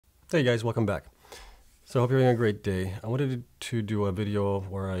Hey guys, welcome back. So I hope you're having a great day. I wanted to do a video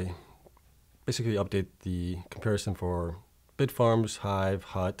where I basically update the comparison for Bitfarms, Hive,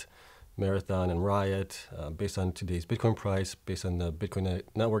 Hut, Marathon, and Riot based on today's Bitcoin price, based on the Bitcoin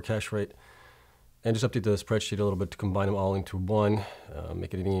network hash rate, and just update the spreadsheet a little bit to combine them all into one,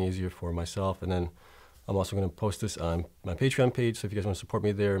 make it any easier for myself. And then I'm also going to post this on my Patreon page, so if you guys want to support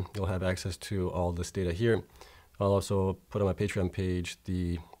me there, you'll have access to all this data here. I'll also put on my Patreon page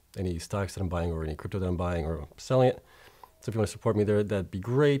any stocks that I'm buying or any crypto that I'm buying or selling it. So if you want to support me there, that'd be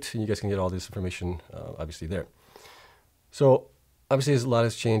great. And you guys can get all this information obviously there. So obviously a lot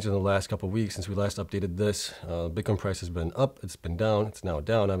has changed in the last couple of weeks since we last updated this. Bitcoin price has been up, it's been down, it's now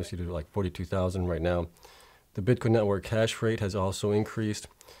down obviously to like 42,000 right now. The Bitcoin network hash rate has also increased.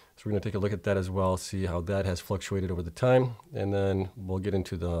 So we're going to take a look at that as well, see how that has fluctuated over the time, and then we'll get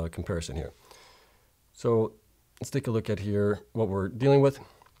into the comparison here. So let's take a look at here what we're dealing with.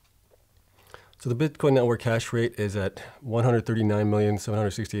 So the Bitcoin network hash rate is at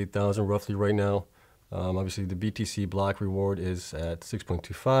 139,768,000 roughly right now. Obviously the BTC block reward is at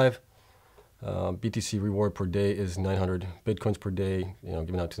 6.25. BTC reward per day is 900 Bitcoins per day,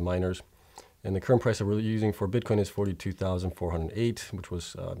 given out to the miners. And the current price that we're using for Bitcoin is 42,408, which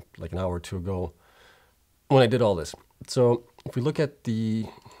was like an hour or two ago when I did all this. So if we look at the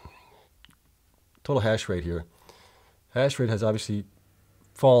total hash rate here, hash rate has obviously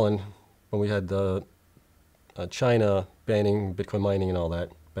fallen when we had the China banning Bitcoin mining and all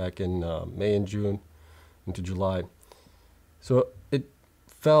that back in May and June into July. So it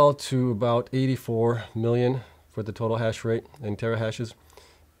fell to about 84 million for the total hash rate in terahashes.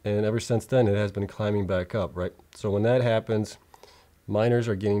 And ever since then, it has been climbing back up, right? So when that happens, miners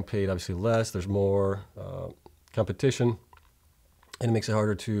are getting paid obviously less. There's more competition, and it makes it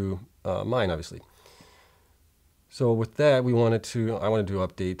harder to mine, obviously. So with that, I wanted to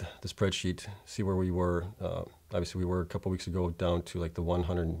update the spreadsheet, see where we were. Obviously, we were a couple weeks ago down to like the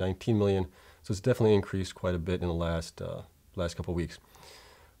 119 million. So it's definitely increased quite a bit in the last couple weeks.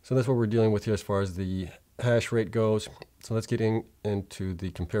 So that's what we're dealing with here as far as the hash rate goes. So let's get into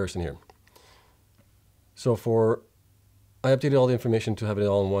the comparison here. So I updated all the information to have it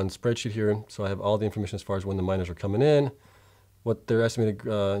all in one spreadsheet here. So I have all the information as far as when the miners are coming in, what their estimated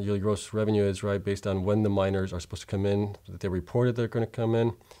yearly gross revenue is, right, based on when the miners are supposed to come in, that they reported they're going to come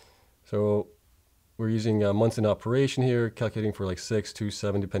in. So we're using months in operation here, calculating for like 6 to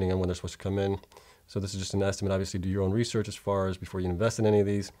 7, depending on when they're supposed to come in. So this is just an estimate. Obviously, do your own research as far as before you invest in any of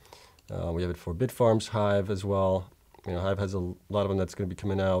these. We have it for Bitfarms, Hive as well. Hive has a lot of them that's going to be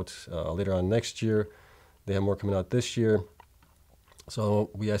coming out later on next year. They have more coming out this year.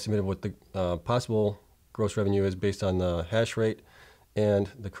 So we estimated what the possible gross revenue is based on the hash rate and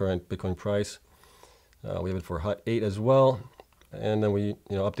the current Bitcoin price. We have it for Hut 8 as well. And then we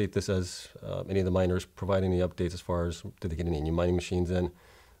update this as any of the miners provide any updates as far as did they get any new mining machines in,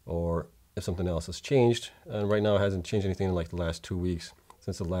 or if something else has changed. And right now it hasn't changed anything in like the last 2 weeks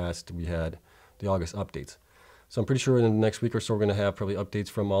since the last we had the August updates. So I'm pretty sure in the next week or so we're going to have probably updates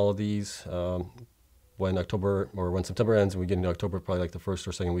from all of these when September ends and we get into October, probably like the first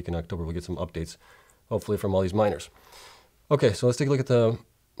or second week in October, we'll get some updates, hopefully from all these miners. Okay, so let's take a look at the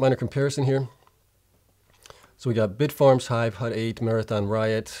miner comparison here. So we got Bitfarms, Hive, Hut 8, Marathon,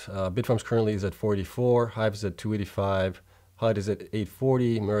 Riot. Bitfarms currently is at 44, Hive is at 285, Hut is at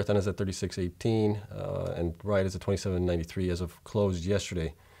 840, Marathon is at 3618, and Riot is at 2793 as of closed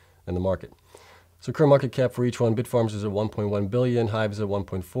yesterday in the market. So current market cap for each one, Bitfarms is at 1.1 billion, Hive is at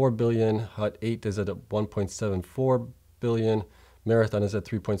 1.4 billion, Hut 8 is at 1.74 billion, Marathon is at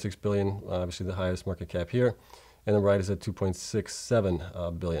 3.6 billion, obviously the highest market cap here, and then Riot is at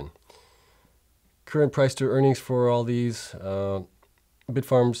 2.67 billion. Current price to earnings for all these,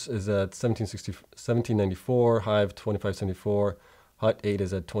 Bitfarms is at 1794, Hive 2574, Hut 8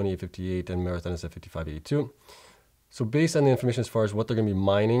 is at 2858, and Marathon is at 5582. So based on the information as far as what they're going to be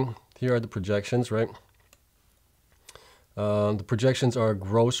mining, here are the projections, right? The projections are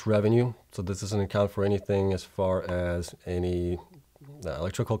gross revenue, so this doesn't account for anything as far as any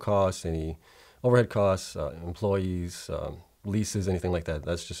electrical costs, any overhead costs, employees, leases, anything like that.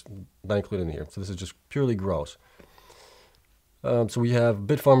 That's just not included in here. So this is just purely gross. So we have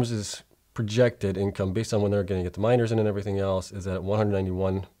Bitfarms' projected income based on when they're going to get the miners in and everything else is at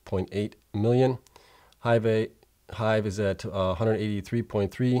 191.8 million. Hive is at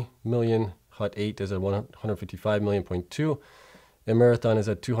 183.3 million. Hut 8 is at 155 million.2, and Marathon is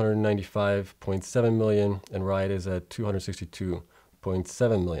at 295.7 million, and Riot is at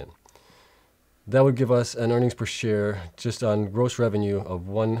 262.7 million. That would give us an earnings per share just on gross revenue of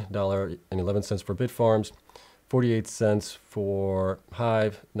 $1.11 for Bitfarms, 48 cents for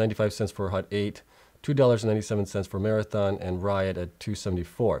Hive, 95 cents for Hut 8, $2.97 for Marathon, and Riot at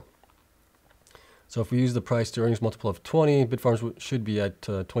 $2.74. So if we use the price to earnings multiple of 20, Bitfarms should be at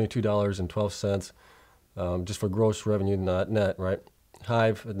 $22.12, just for gross revenue, not net, right?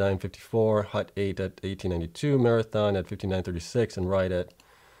 Hive at $9.54, Hut 8 at $18.92, Marathon at $59.36, and Riot at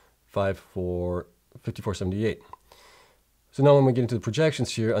 $54.78. So now when we get into the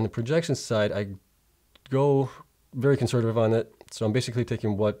projections here, on the projections side, I go very conservative on it. So I'm basically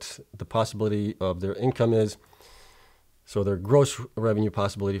taking what the possibility of their income is. So their gross revenue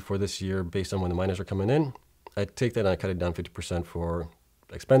possibility for this year based on when the miners are coming in. I take that and I cut it down 50% for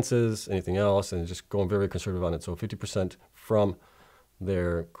expenses, anything else, and just going very conservative on it. So 50% from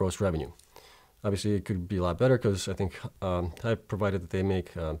their gross revenue. Obviously, it could be a lot better because I think Hive provided that they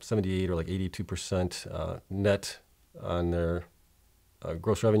make 78 or like 82% net on their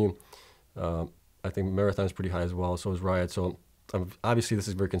gross revenue. I think Marathon is pretty high as well, so is Riot. So obviously, this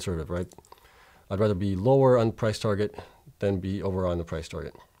is very conservative, right? I'd rather be lower on the price target than be over on the price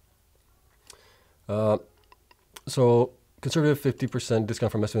target. So conservative 50%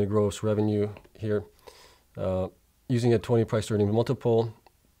 discount from estimated gross revenue here. Using a 20 price to earnings multiple.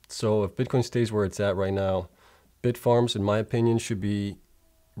 So if Bitcoin stays where it's at right now, Bitfarms, in my opinion, should be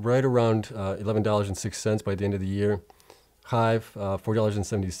right around $11.06 by the end of the year. Hive,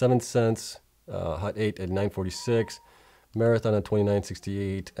 $4.77. Hut 8 at $9.46. Marathon at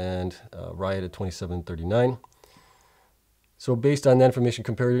 $29.68, and Riot at $27.39. So based on that information,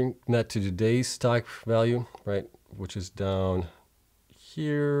 comparing that to today's stock value, right, which is down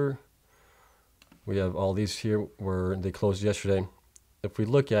here. We have all these here where they closed yesterday. If we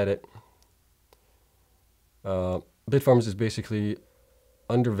look at it, Bitfarms is basically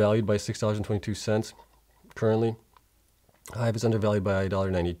undervalued by $6.22 currently. Hive is undervalued by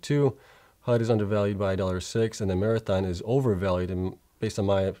 $1.92. HUD is undervalued by $1.06, and the Marathon is overvalued, and based on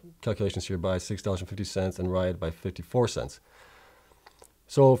my calculations here, by $6.50, and Riot by 54 cents.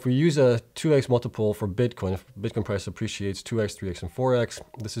 So if we use a 2x multiple for Bitcoin, if Bitcoin price appreciates 2x, 3x, and 4x,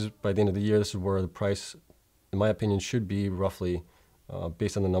 this is by the end of the year, this is where the price, in my opinion, should be roughly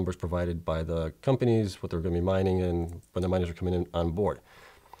based on the numbers provided by the companies, what they're going to be mining, and when the miners are coming in on board.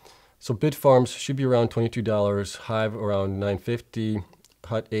 So Bitfarms should be around $22, Hive around $9.50,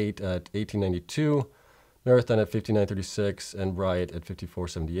 Hut 8 at $18.92, Marathon at $59.36, and Riot at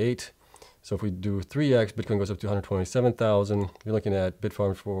 $54.78. So if we do 3x, Bitcoin goes up to 127,000. You're looking at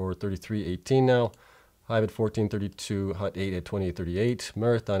Bitfarms for $33.18 now, Hive at $14.32, Hut 8 at $28.38,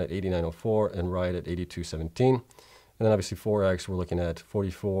 Marathon at $89.04, and Riot at $82.17. And then obviously 4x, we're looking at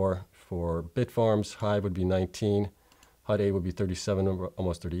 44 for Bitfarms, Hive would be 19, Hut 8 would be 37,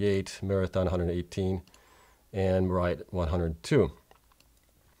 almost 38, Marathon 118, and Riot 102.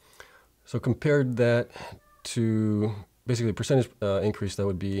 So compared that to basically percentage increase, that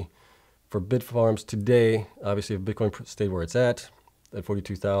would be for Bitfarms today. Obviously, if Bitcoin stayed where it's at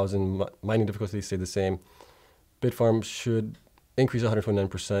 42,000, mining difficulty stayed the same, Bitfarms should increase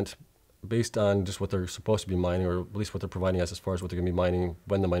 129% based on just what they're supposed to be mining, or at least what they're providing us as far as what they're going to be mining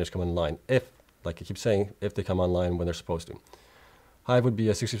when the miners come online. If, like I keep saying, if they come online when they're supposed to. Hive would be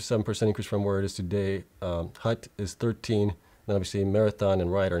a 67% increase from where it is today. Hut is 13. And obviously, Marathon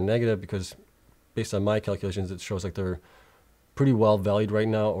and Riot are negative because based on my calculations, it shows like they're pretty well valued right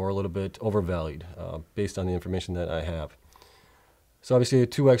now, or a little bit overvalued based on the information that I have. So obviously, a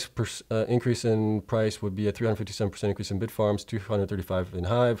 2x increase in price would be a 357% increase in Bitfarms, 235 in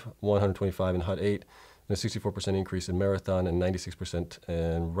Hive, 125 in Hut 8, and a 64% increase in Marathon, and 96%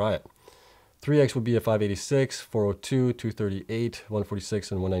 in Riot. 3x would be a 586, 402, 238,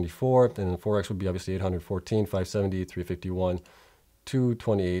 146, and 194. And then 4x would be obviously 814, 570, 351,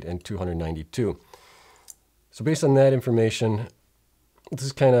 228, and 292. So based on that information, this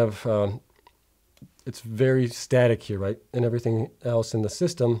is kind of, it's very static here, right? And everything else in the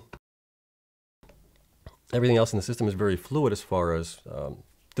system is very fluid as far as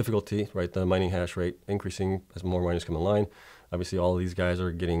difficulty, right? The mining hash rate increasing as more miners come online. Obviously, all of these guys are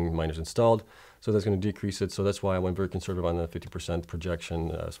getting miners installed, so that's going to decrease it. So that's why I went very conservative on the 50%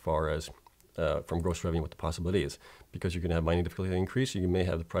 projection as far as from gross revenue, what the possibility is. Because you're going to have mining difficulty increase, you may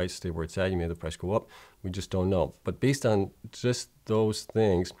have the price stay where it's at, you may have the price go up. We just don't know. But based on just those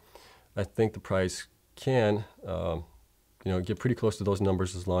things, I think the price can get pretty close to those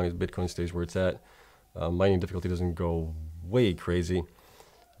numbers as long as Bitcoin stays where it's at. Mining difficulty doesn't go way crazy.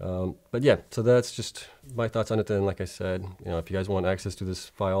 But yeah, so that's just my thoughts on it. Then, like I said, if you guys want access to this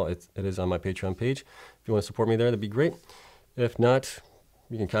file, it is on my Patreon page. If you want to support me there, that'd be great. If not,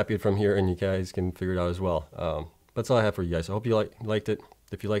 you can copy it from here, and you guys can figure it out as well. That's all I have for you guys. I hope you liked it.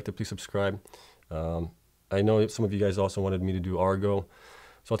 If you liked it, please subscribe. I know some of you guys also wanted me to do Argo,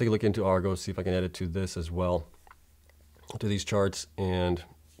 so I'll take a look into Argo, see if I can add it to this as well, to these charts, and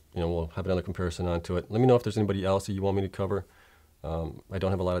we'll have another comparison onto it. Let me know if there's anybody else that you want me to cover. I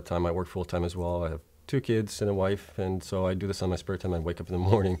don't have a lot of time. I work full time as well. I have 2 kids and a wife, and so I do this on my spare time. I wake up in the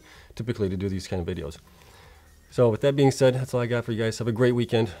morning typically to do these kind of videos. So with that being said, that's all I got for you guys. Have a great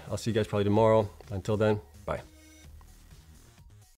weekend. I'll see you guys probably tomorrow. Until then, bye.